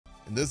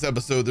In this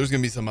episode, there's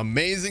gonna be some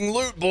amazing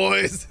loot,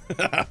 boys.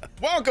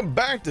 Welcome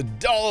back to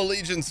Dahl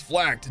Allegiance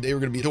Flak. Today,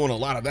 we're gonna be doing a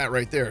lot of that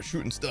right there,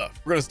 shooting stuff.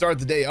 We're gonna start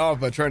the day off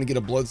by trying to get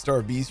a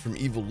Bloodstar Beast from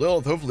Evil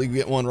Lilith. Hopefully, we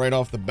get one right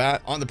off the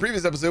bat. On the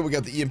previous episode, we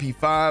got the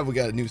EMP5, we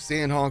got a new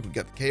Sandhawk, we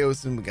got the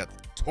Chaosin, we got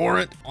the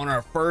Torrent on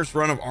our first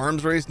run of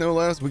Arms Race, no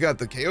less. We got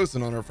the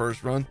Chaosin on our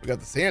first run. We got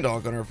the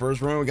Sandhawk on our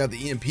first run. We got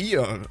the EMP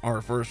on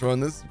our first run.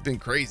 This has been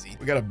crazy.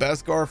 We got a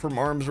Beskar from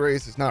Arms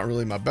Race. It's not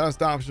really my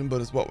best option, but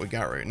it's what we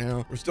got right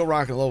now. We're still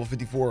rocking a level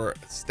 54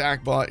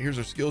 stack bot. Here's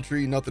our skill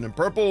tree, nothing in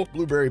purple.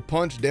 Blueberry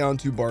Punch down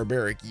to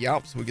Barbaric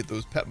Yelp, so we get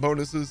those pet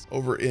bonuses.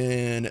 Over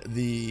in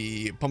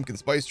the Pumpkin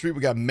Spice tree,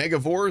 we got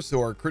Megavore, so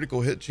our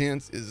critical hit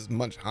chance is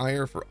much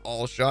higher for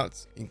all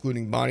shots,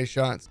 including body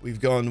shots. We've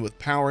gone with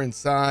Power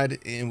Inside,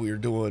 and we are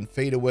doing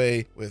Fade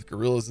Away with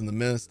Gorillas in the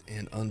Mist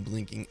and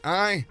Unblinking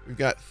Eye. We've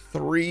got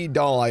 3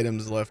 doll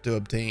items left to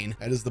obtain.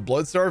 That is the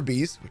Bloodstar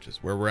Beast, which is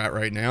where we're at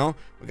right now.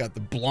 We got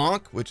the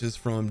Blanc, which is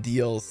from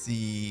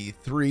DLC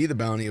 3, the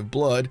Bounty of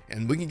Blood,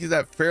 and we can get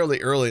that fairly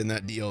early in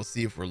that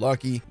DLC if we're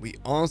lucky. We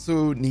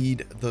also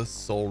need the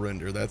Soul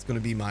Render. That's going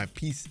to be my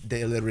piece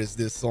de la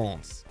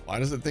resistance. Why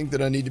does it think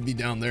that I need to be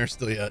down there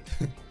still yet?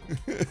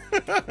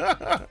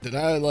 Did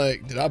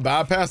I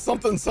bypass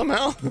something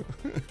somehow?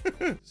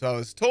 So I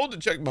was told to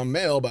check my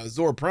mail by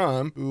Zor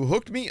Prime, who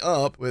hooked me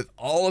up with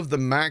all of the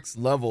max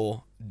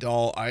level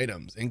doll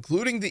items,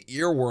 including the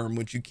Earworm,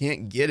 which you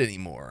can't get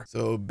anymore.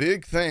 So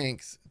big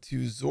thanks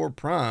to Zor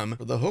Prime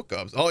for the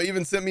hookups. Oh,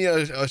 even sent me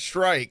a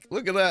Shrike.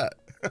 Look at that.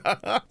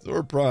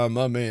 Zor Prime,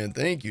 my man,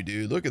 thank you,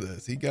 dude. Look at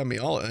this. He got me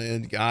all,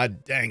 and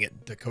god dang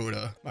it,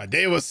 Dakota. My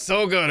day was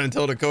so good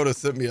until Dakota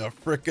sent me a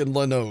freaking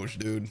Linoge,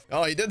 dude.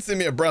 Oh, he did send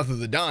me a Breath of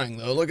the Dying,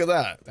 though. Look at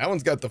that. That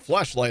one's got the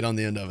flashlight on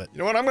the end of it. You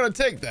know what? I'm going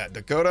to take that,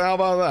 Dakota. How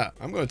about that?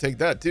 I'm going to take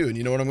that, too. And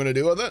you know what I'm going to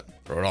do with it?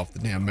 Throw it off the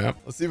damn map.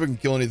 Let's see if we can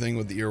kill anything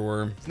with the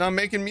Earworm. It's not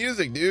making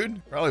music,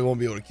 dude. Probably won't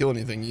be able to kill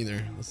anything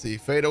either. Let's see.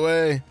 Fade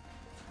Away.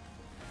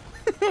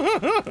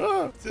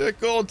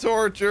 Tickle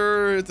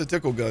Torture. It's a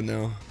tickle gun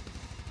now.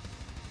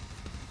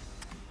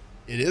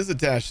 It is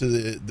attached to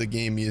the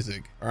game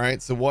music. All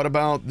right, so what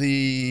about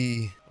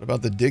the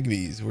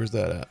Digby's? Where's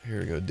that at?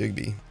 Here we go,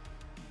 Digby.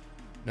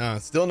 No,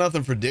 still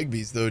nothing for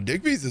Digby's though.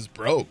 Digby's is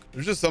broke.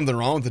 There's just something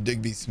wrong with the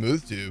Digby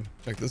Smooth Tube.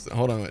 Check this.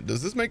 Hold on.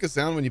 Does this make a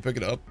sound when you pick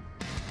it up?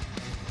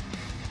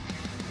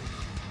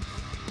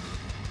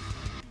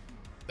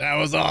 That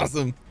was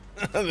awesome.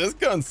 This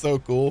gun's so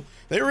cool.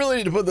 They really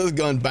need to put this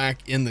gun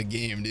back in the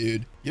game,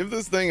 dude. Give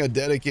this thing a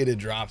dedicated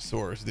drop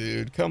source,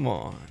 dude. Come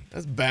on.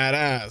 That's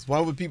badass. Why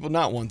would people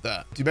not want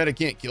that? Too bad it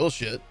can't kill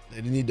shit.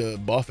 They need to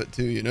buff it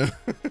too, you know?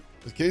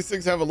 Does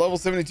K6 have a level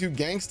 72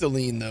 Gangsta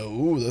Lean though?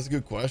 Ooh, that's a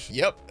good question.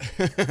 Yep.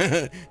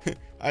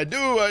 I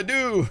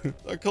do.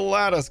 A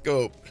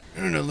kaleidoscope.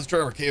 No, let's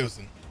try our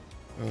Chaosin.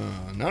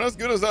 Not as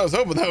good as I was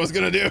hoping that was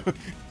gonna do. A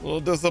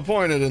little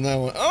disappointed in that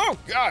one. Oh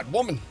God,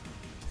 woman.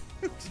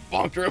 Just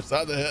bonked her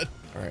upside the head.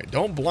 All right,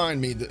 don't blind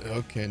me.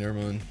 Okay, never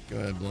mind. Go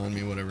ahead, blind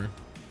me, whatever.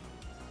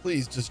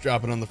 Please just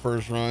drop it on the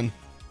first run.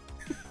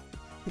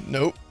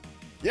 Nope.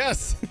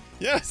 Yes.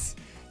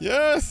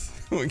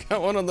 We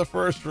got one on the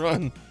first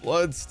run.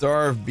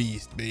 Bloodstar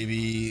Beast,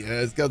 baby.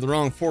 It's got the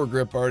wrong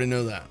foregrip. I already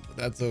know that, but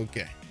that's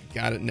okay.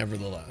 Got it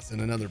nevertheless.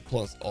 And another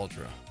plus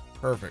ultra.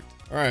 Perfect.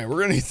 All right, we're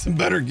gonna need some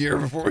better gear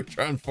before we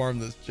try and farm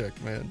this chick,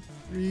 man.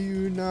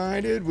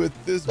 Reunited with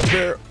this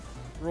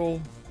barrel.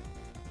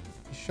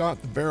 He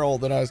shot the barrel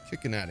that I was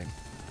kicking at him.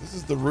 This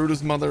is the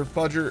rudest mother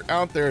fudger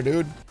out there,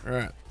 dude. All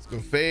right, let's go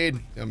fade.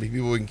 How many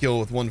people we can kill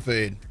with one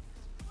fade?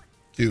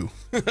 2.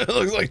 It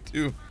looks like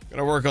 2.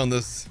 Gotta work on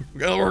this. We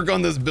gotta work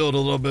on this build a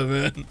little bit,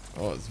 man.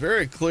 Oh, it's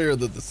very clear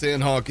that the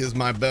Sandhawk is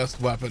my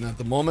best weapon at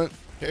the moment.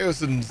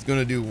 Chaosin's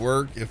gonna do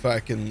work if I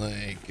can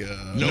like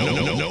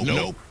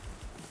no.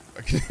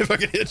 If I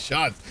can hit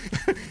shots.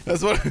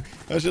 That's what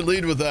I should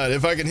lead with, that.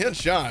 If I can hit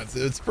shots,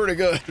 it's pretty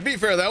good. To be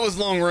fair, that was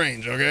long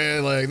range, okay?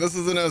 Like, this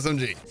is an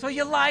SMG. So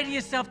you lie to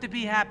yourself to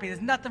be happy.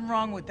 There's nothing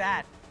wrong with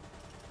that.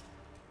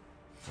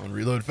 Come on,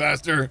 reload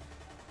faster.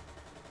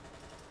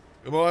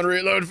 Come on,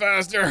 reload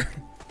faster.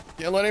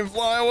 Can't let him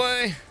fly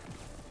away.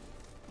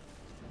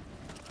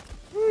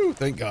 Woo,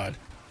 thank God.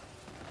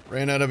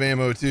 Ran out of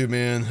ammo too,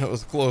 man. That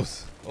was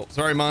close. Oh,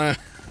 sorry, Maya.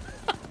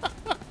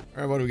 All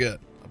right, what do we get?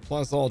 A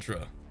plus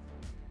ultra.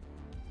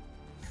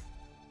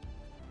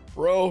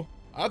 Bro,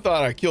 I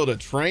thought I killed a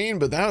train,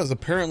 but that was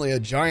apparently a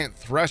giant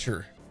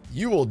thresher.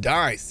 You will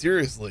die,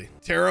 seriously.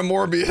 Terra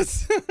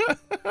Morbius.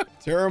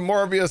 Terra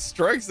Morbius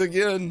strikes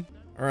again.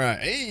 All right,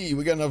 hey,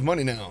 we got enough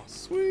money now.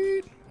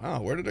 Sweet.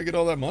 Wow, where did I get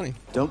all that money?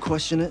 Don't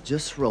question it,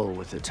 just roll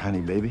with it, tiny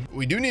baby.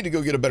 We do need to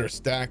go get a better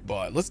stack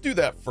bot. Let's do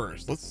that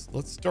first.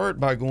 Let's start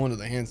by going to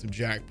the Handsome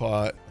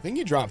Jackpot. I think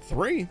he dropped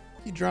 3.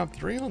 He dropped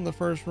 3 on the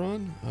first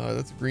run.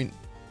 That's a green.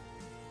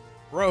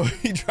 Bro,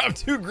 he dropped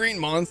 2 green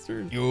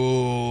monsters.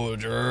 You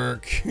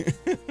jerk.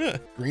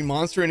 Green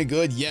monster any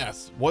good?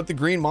 Yes. What the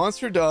green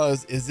monster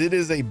does is it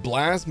is a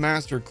Blast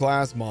Master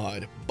class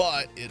mod,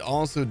 but it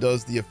also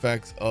does the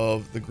effects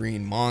of the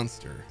green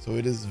monster. So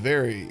it is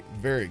very,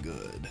 very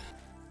good.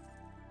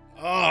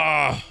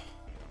 Ah,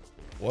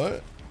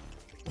 what?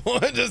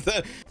 What just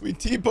that? We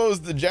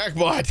T-posed the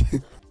jackpot.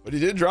 But he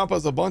did drop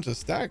us a bunch of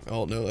stack.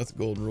 Oh no, that's a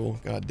golden rule.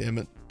 God damn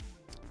it.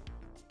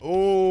 Oh,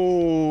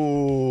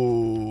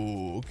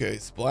 okay.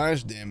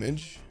 Splash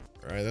damage.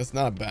 All right, that's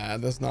not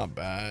bad. That's not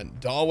bad.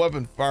 Dahl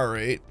weapon fire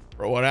rate.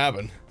 Bro, what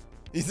happened?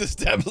 He's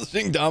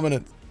establishing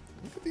dominance.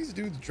 Look at these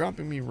dudes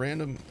dropping me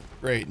random.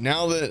 Great.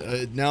 Now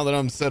that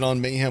I'm set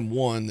on Mayhem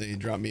 1, they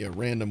drop me a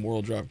random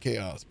world drop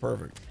chaos.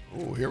 Perfect.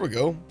 Oh, here we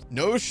go.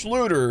 No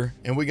Schluter,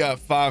 and we got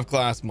 5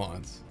 class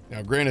mods.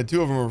 Now, granted,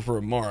 2 of them are for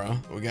Amara.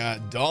 We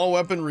got Dahl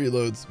weapon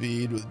reload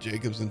speed with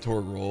Jacobs and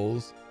Torg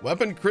rolls.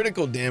 Weapon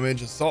critical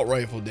damage, assault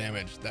rifle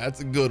damage.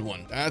 That's a good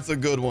one. That's a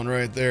good one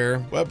right there.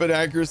 Weapon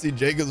accuracy,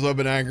 Jacobs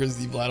weapon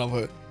accuracy,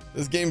 Vladov.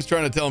 This game's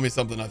trying to tell me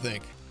something, I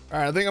think. All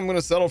right, I think I'm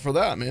gonna settle for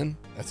that, man.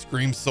 That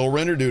screams soul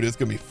render, dude. It's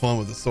gonna be fun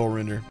with the soul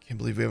render. Can't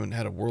believe we haven't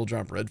had a world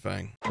drop red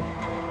fang.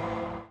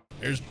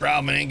 There's a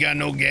problem, it ain't got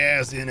no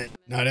gas in it.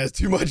 No, it has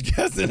too much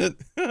gas in it.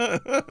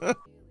 What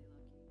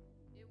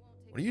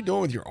are you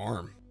doing with your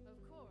arm?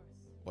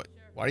 What?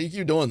 Why do you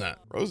keep doing that?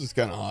 Rose is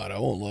kind of hot, I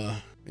won't lie.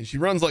 I mean, she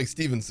runs like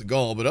Steven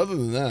Seagal, but other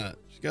than that,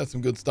 she got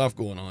some good stuff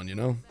going on, you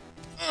know?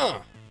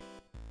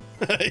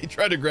 He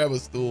tried to grab a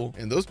stool,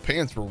 and those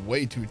pants were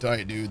way too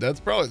tight, dude. That's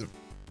probably the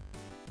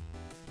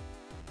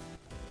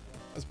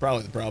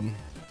problem.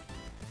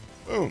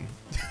 Boom.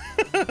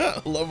 I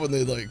love when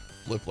they like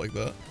flip like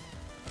that.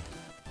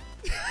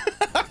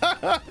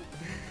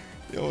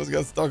 You almost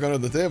got stuck under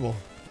the table.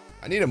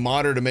 I need a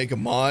modder to make a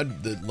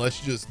mod that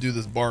lets you just do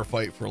this bar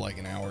fight for like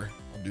an hour.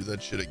 I'll do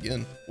that shit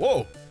again.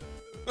 Whoa.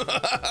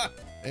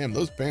 Damn,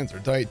 those pants are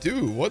tight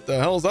too. What the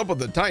hell's up with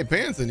the tight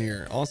pants in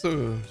here?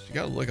 Also, she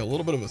got like a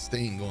little bit of a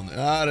stain going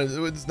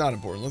there. It's not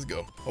important. Let's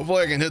go.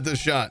 Hopefully I can hit this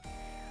shot.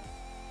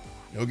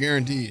 No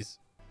guarantees.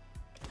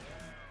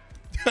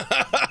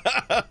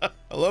 I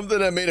love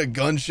that I made a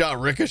gunshot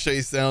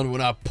ricochet sound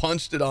when I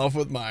punched it off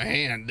with my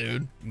hand,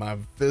 dude. My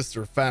fists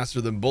are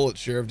faster than bullets,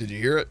 Sheriff. Did you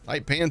hear it?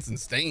 Tight pants and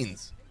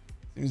stains.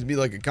 Seems to be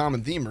like a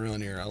common theme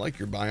around here. I like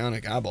your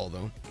bionic eyeball,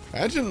 though.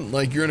 Imagine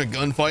like you're in a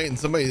gunfight and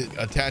somebody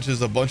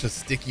attaches a bunch of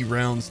sticky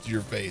rounds to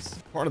your face.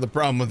 Part of the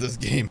problem with this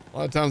game. A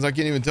lot of times I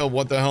can't even tell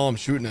what the hell I'm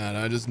shooting at.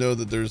 I just know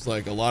that there's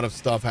like a lot of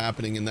stuff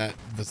happening in that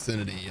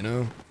vicinity, you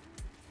know?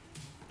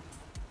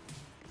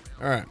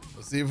 All right,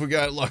 let's see if we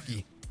got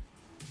lucky.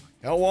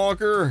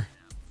 Hellwalker.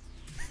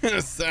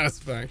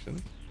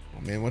 Satisfaction.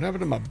 Oh man, what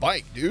happened to my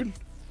bike, dude?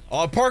 Oh,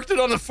 I parked it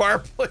on the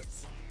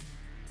fireplace.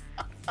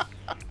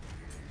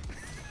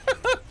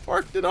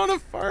 Parked it on a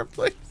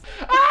fireplace.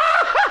 All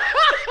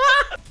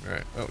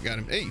right, oh, got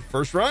him. Hey,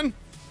 first run.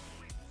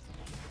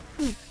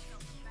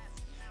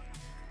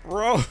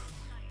 Bro,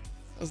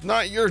 that's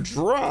not your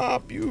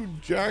drop, you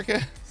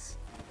jackass.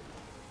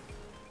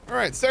 All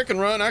right, second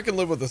run. I can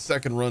live with a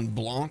second run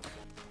Blanc.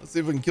 Let's see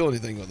if we can kill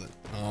anything with it.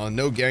 Oh,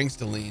 no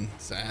gangsta lean.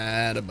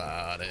 Sad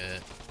about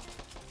it.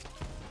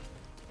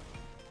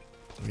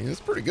 I mean, it's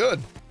pretty good.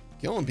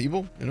 Killing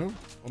people, you know?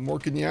 What more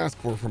can you ask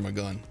for from a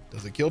gun?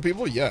 Does it kill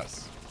people?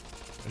 Yes.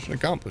 Mission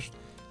accomplished.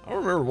 I don't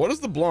remember. What does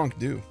the Blanc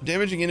do?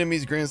 Damaging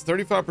enemies grants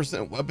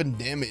 35% weapon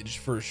damage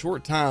for a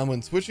short time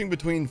when switching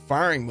between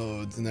firing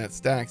modes, and that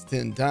stacks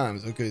 10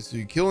 times. Okay, so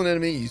you kill an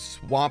enemy, you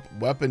swap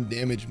weapon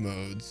damage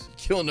modes. You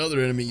kill another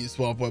enemy, you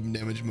swap weapon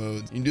damage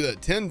modes. You can do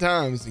that 10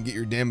 times and get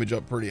your damage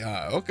up pretty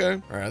high. Okay.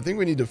 All right, I think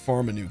we need to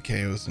farm a new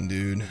Chaosin,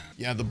 dude.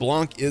 Yeah, the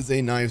Blanc is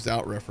a Knives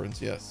Out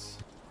reference, yes.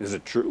 Is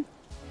it true?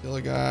 Kill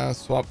a guy,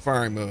 swap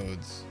firing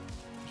modes.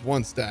 There's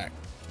 1 stack.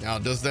 Now,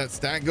 does that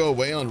stack go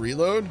away on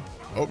reload?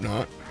 Hope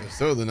not. If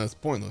so, then that's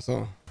pointless,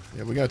 huh?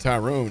 Yeah, we got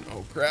Tyrone.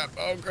 Oh crap,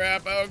 oh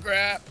crap, oh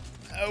crap,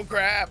 oh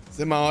crap.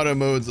 Semi-auto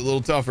mode's a little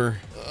tougher.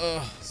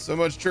 Ugh, so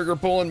much trigger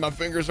pulling, my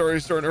fingers already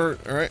starting to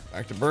hurt. All right,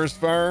 back to burst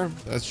fire.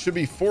 That should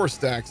be 4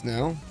 stacks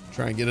now.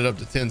 Try and get it up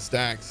to 10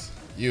 stacks.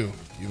 You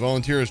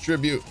volunteer as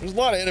tribute. There's a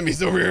lot of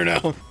enemies over here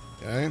now.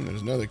 Okay, and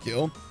there's another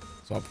kill.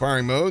 Swap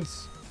firing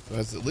modes. So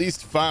that's at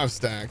least 5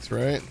 stacks,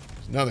 right?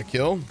 There's another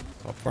kill.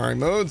 Swap firing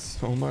modes.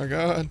 Oh my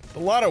god. A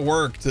lot of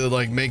work to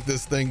like make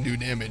this thing do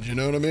damage, you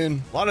know what I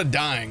mean? A lot of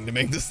dying to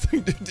make this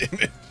thing do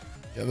damage.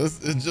 Yeah,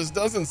 it just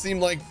doesn't seem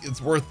like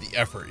it's worth the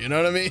effort, you know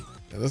what I mean?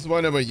 Yeah, this is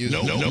why nobody uses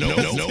it.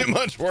 No. Too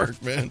much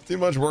work, man. Too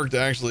much work to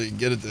actually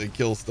get it to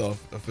kill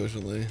stuff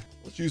efficiently.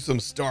 Let's use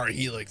some Star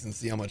Helix and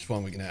see how much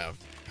fun we can have.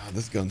 God,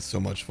 this gun's so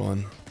much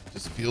fun.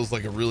 Just feels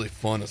like a really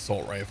fun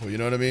assault rifle, you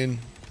know what I mean?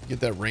 You get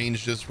that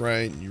range just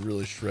right and you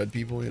really shred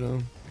people, you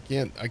know?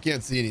 I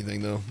can't see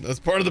anything though. That's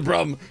part of the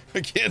problem.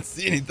 I can't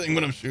see anything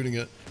when I'm shooting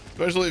it,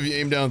 especially if you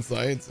aim down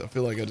sights. I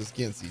feel like I just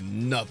can't see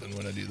nothing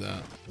when I do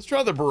that. Let's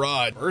try the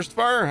barrage. Burst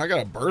fire? I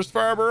got a burst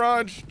fire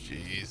barrage?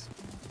 Jeez.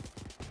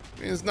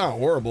 I mean, it's not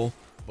horrible,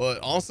 but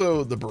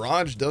also the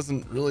barrage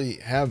doesn't really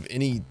have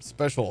any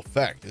special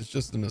effect. It's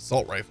just an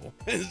assault rifle.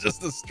 It's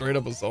just a straight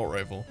up assault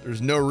rifle.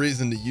 There's no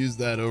reason to use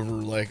that over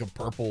like a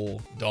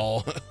purple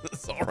Dahl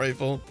assault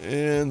rifle.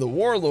 And the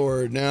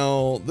Warlord,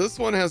 now this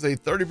one has a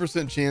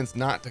 30% chance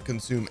not to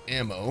consume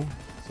ammo.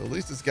 So at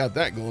least it's got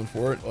that going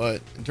for it.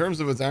 But in terms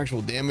of its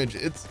actual damage,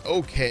 it's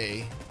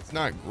okay. It's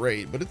not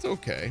great, but it's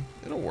okay.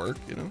 It'll work,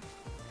 you know.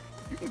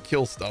 You can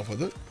kill stuff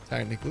with it. It's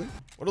technically.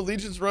 What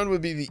allegiance run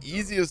would be the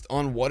easiest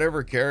on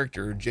whatever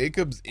character?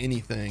 Jacob's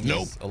anything.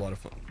 Nope. Is a lot of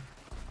fun.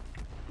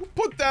 Who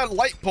put that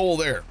light pole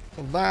there?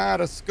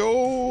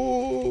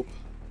 Kaleidoscope.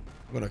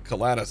 I'm gonna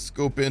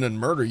kaleidoscope in and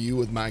murder you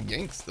with my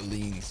gangsta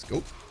lean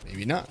scope.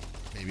 Maybe not.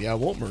 Maybe I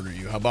won't murder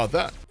you. How about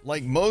that?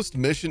 Like most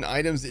mission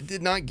items, it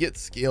did not get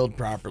scaled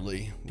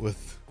properly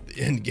with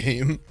the end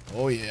game.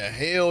 Oh yeah,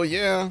 hell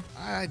yeah.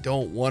 I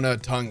don't want a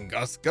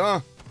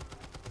Tunguska.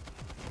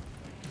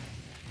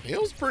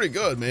 Hail's pretty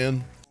good,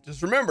 man.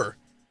 Just remember,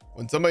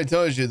 when somebody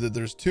tells you that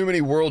there's too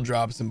many world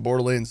drops in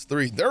Borderlands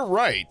 3, they're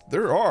right.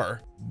 There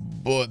are,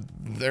 but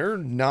they're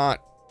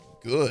not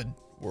good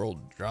world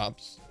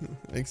drops.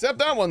 Except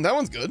that one. That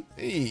one's good.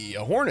 Hey,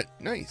 a Hornet.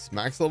 Nice.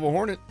 Max level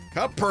Hornet.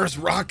 Cut purse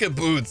rocket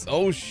boots.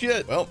 Oh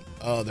shit. Well,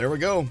 there we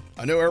go.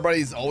 I know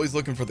everybody's always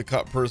looking for the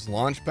cut purse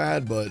launch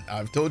pad, but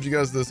I've told you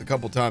guys this a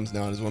couple times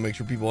now. I just want to make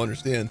sure people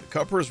understand.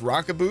 Cut purse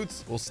rocket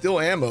boots will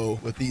steal ammo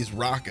with these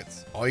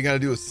rockets. All you got to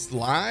do is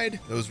slide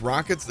those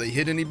rockets. They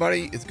hit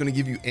anybody. It's going to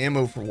give you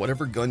ammo for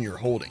whatever gun you're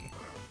holding.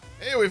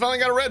 Hey, we finally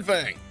got a red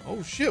fang.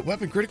 Oh shit.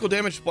 Weapon critical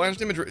damage, splash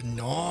damage.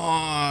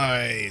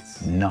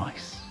 Nice.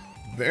 Nice.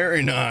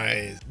 Very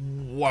nice.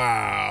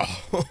 Wow.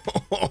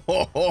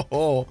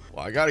 Well,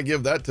 I gotta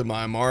give that to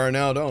my Mara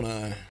now, don't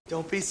I?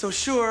 Don't be so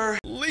sure.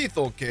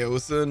 Lethal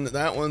Chaosin.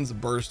 That one's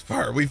burst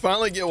fire. We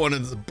finally get one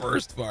that's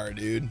burst fire,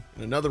 dude.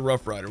 And another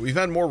Rough Rider. We've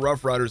had more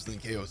Rough Riders than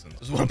Chaosin.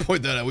 Just want to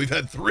point that out. We've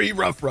had 3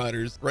 Rough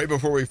Riders right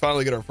before we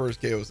finally get our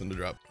first Chaosin to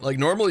drop. Like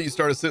normally you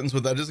start a sentence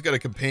with, I just got a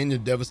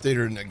Companion,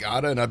 Devastator, and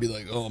Nagata, and I'd be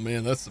like, oh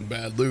man, that's some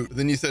bad loot. But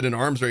then you said in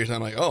arms race, and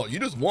I'm like, oh, you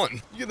just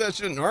won. You get that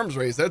shit in arms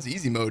race. That's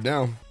easy mode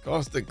now.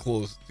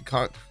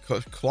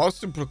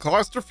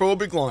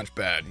 Claustrophobic launch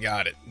pad.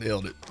 Got it.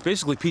 Nailed it.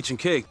 Basically peach and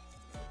cake.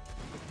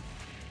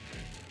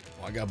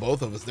 Well, I got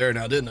both of us there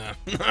now, didn't I?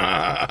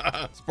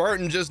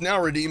 Spartan just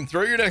now redeemed.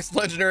 Throw your next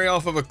legendary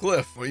off of a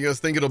cliff. What do you guys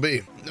think it'll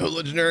be? No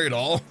legendary at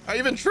all? I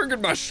even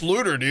triggered my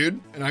Schluter, dude.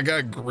 And I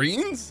got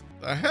greens?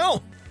 The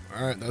hell?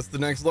 All right, that's the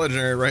next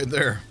legendary right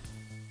there.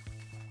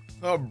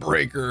 A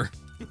breaker.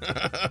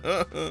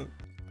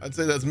 I'd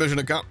say that's mission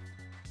accomplished.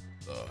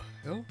 The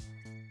hell?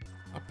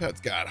 My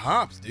pet's got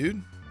hops,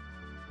 dude.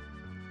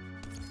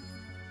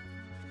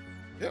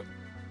 Yep.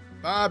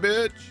 Bye,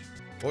 bitch.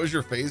 What was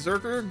your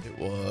Phaserker? It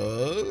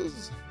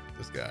was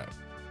this guy.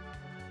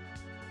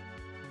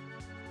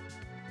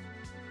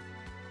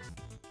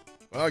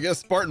 Well, I guess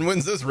Spartan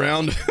wins this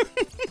round.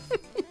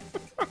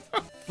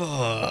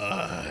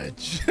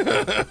 Fudge.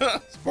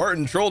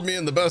 Spartan trolled me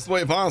in the best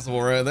way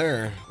possible right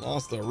there.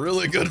 Lost a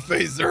really good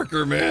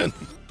Phaserker, man.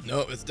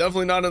 No, it's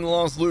definitely not in the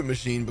lost loot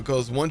machine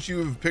because once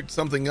you've picked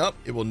something up,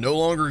 it will no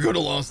longer go to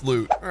lost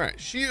loot. All right,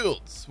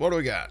 shields. What do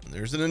we got?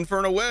 There's an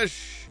Infernal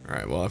Wish. All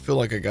right, well, I feel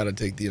like I got to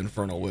take the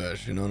Infernal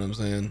Wish. You know what I'm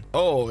saying?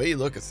 Oh, hey,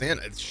 look, it's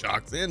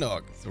Shock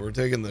Sandhawk. So we're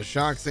taking the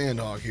Shock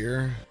Sandhawk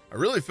here. I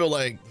really feel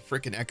like the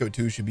freaking Echo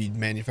 2 should be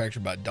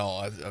manufactured by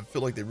Dahl. I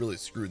feel like they really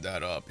screwed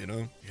that up, you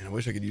know? And I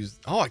wish I could use,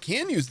 oh, I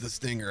can use the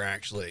Stinger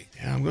actually.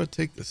 Yeah, I'm going to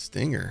take the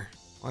Stinger.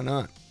 Why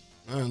not?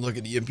 Look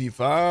at the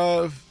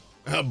MP5.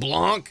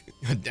 Blanc,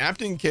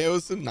 adapting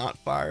Chaosin, not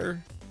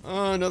fire.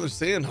 Another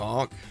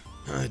Sandhawk.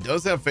 It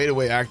does have fade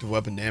away active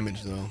weapon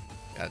damage though.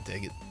 Gotta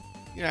take it.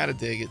 Gotta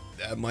take it.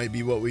 That might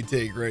be what we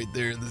take right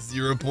there. The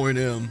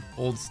 0.M.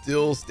 Hold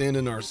still, stand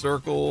in our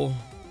circle.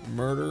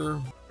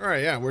 Murder. All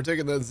right, yeah, we're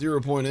taking that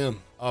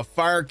 0.M.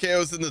 Fire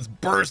Chaosin that's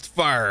burst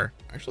fire.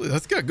 Actually,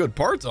 that's got good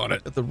parts on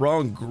it. At the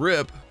wrong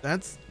grip.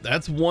 That's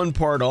one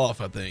part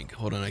off, I think.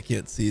 Hold on, I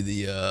can't see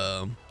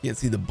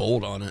the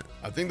bolt on it.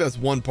 I think that's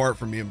one part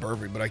from being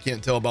perfect, but I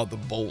can't tell about the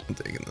bolt. I'm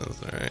taking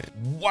this. All right.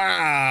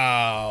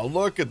 Wow,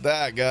 look at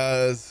that,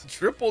 guys.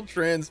 Triple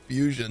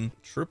transfusion.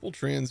 Triple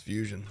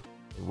transfusion.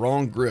 The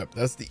wrong grip.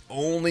 That's the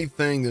only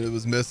thing that it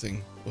was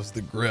missing, was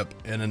the grip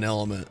and an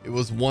element. It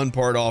was one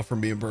part off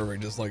from being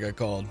perfect, just like I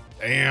called.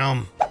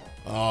 Damn.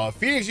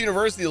 Phoenix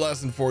University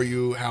lesson for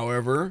you,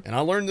 however, and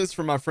I learned this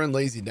from my friend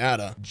Lazy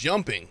Data.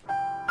 Jumping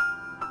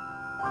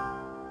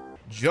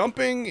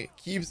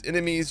keeps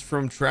enemies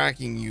from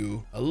tracking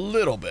you a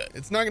little bit.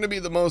 It's not going to be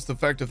the most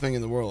effective thing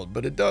in the world,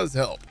 but it does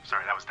help.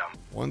 Sorry, that was dumb.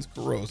 One's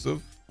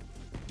corrosive.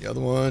 The other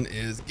one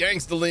is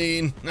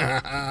Gangstaline.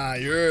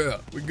 Yeah,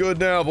 we good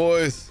now,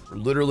 boys. We're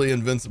literally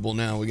invincible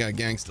now. We got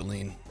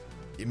Gangstaline.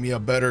 Give me a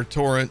better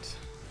torrent.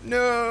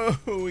 No,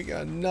 we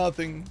got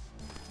nothing.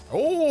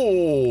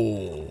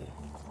 Oh,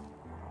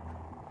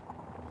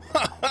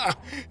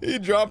 he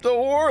dropped a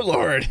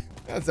Warlord.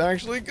 That's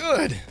actually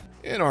good.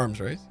 In arms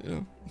race, you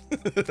know.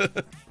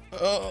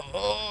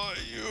 Oh,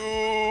 you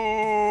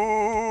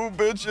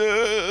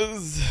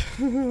bitches.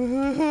 You're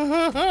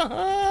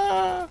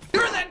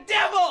the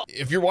devil!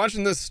 If you're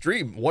watching this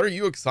stream, what are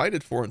you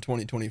excited for in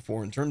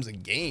 2024 in terms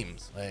of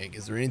games? Like,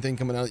 is there anything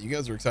coming out that you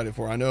guys are excited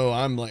for? I know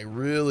I'm like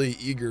really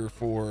eager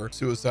for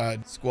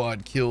Suicide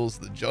Squad Kills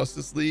the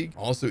Justice League.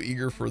 Also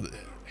eager for the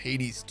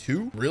Hades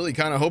 2. Really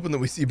kind of hoping that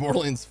we see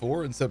Borderlands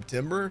 4 in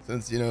September,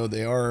 since, you know,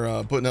 they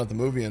are putting out the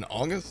movie in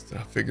August.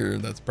 I figure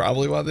that's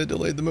probably why they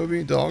delayed the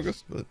movie to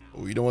August, but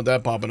you don't want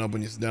that popping up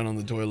when you sit down on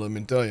the toilet, let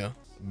me tell you.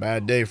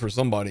 Bad day for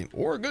somebody,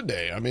 or a good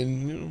day. I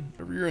mean, you know,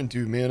 whatever you're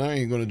into, man. I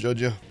ain't gonna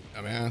judge you,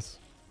 dumbass.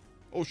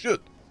 Oh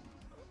shit!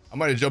 I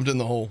might have jumped in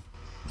the hole.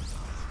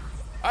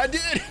 I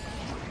did.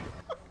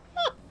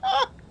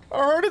 I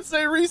heard it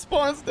say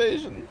respawn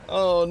station.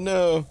 Oh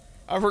no!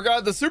 I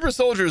forgot the super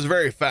soldier is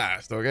very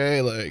fast.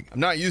 Okay, like I'm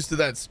not used to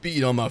that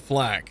speed on my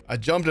flak. I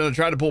jumped and I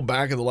tried to pull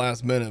back at the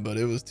last minute, but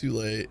it was too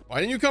late. Why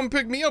didn't you come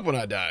pick me up when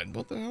I died?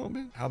 What the hell,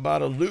 man? How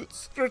about a loot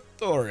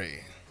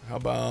story? How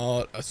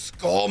about a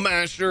skull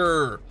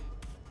masher?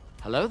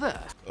 Hello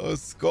there. A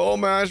skull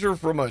masher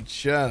from a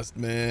chest,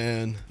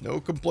 man. No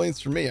complaints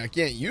from me. I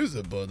can't use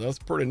it, but that's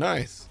pretty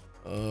nice.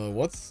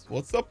 What's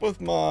up with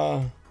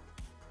my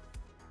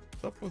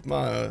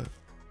my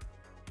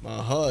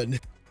HUD?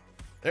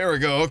 There we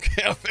go.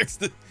 Okay, I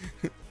fixed it.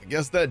 I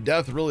guess that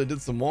death really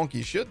did some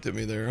wonky shit to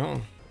me there, huh?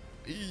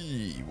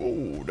 Eee,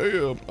 whoa,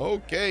 damn.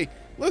 Okay,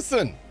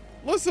 listen,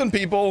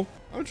 people.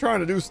 I'm trying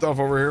to do stuff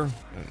over here.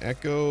 An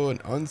echo, an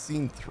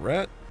unseen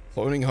threat.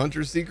 Floating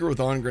hunter seeker with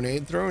on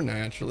grenade throw,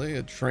 naturally.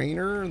 A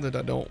trainer that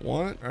I don't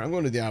want. All right, I'm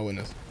going to the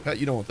eyewitness. Pet,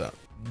 you don't want that.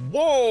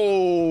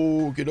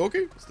 Whoa,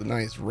 okie. It's a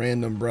nice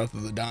random breath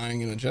of the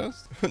dying in a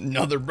chest.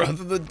 Another breath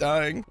of the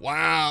dying.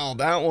 Wow,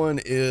 that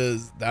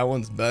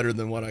one's better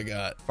than what I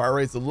got. Fire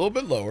rate's a little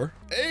bit lower.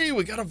 Hey,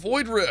 we got a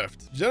void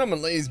rift.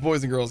 Gentlemen, ladies,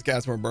 boys, and girls,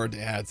 cats wearing birthday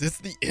hats. It's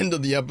the end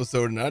of the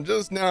episode, and I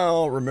just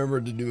now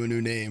remembered to do a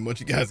new name. What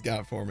you guys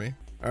got for me?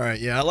 All right,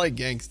 yeah, I like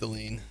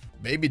Gangstaline.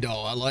 Baby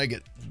doll, I like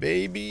it.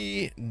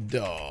 Baby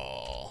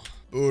doll.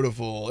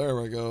 Beautiful.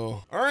 There we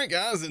go. All right,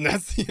 guys, and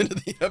that's the end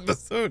of the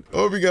episode. I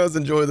hope you guys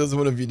enjoyed this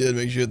one. If you did,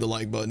 make sure you hit the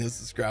like button, hit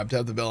subscribe,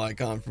 tap the bell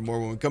icon for more.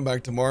 When we come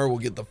back tomorrow, we'll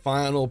get the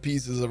final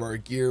pieces of our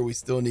gear. We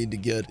still need to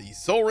get the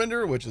soul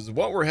render, which is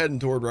what we're heading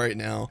toward right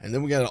now. And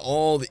then we got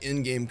all the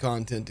in-game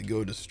content to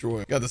go destroy.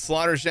 We got the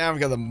slaughter shaft,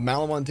 we got the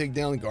Malawan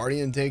takedown,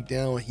 guardian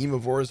takedown,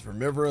 hemovorous,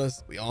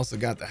 vermivorous. We also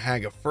got the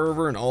hag of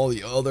fervor and all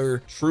the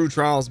other true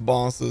trials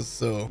bosses.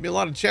 So it'll be a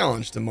lot of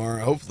challenge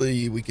tomorrow.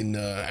 Hopefully we can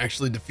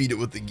actually defeat it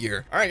with the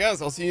gear. All right,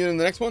 guys, I'll see you in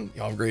the next one.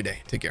 Y'all have a great day.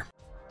 Take care.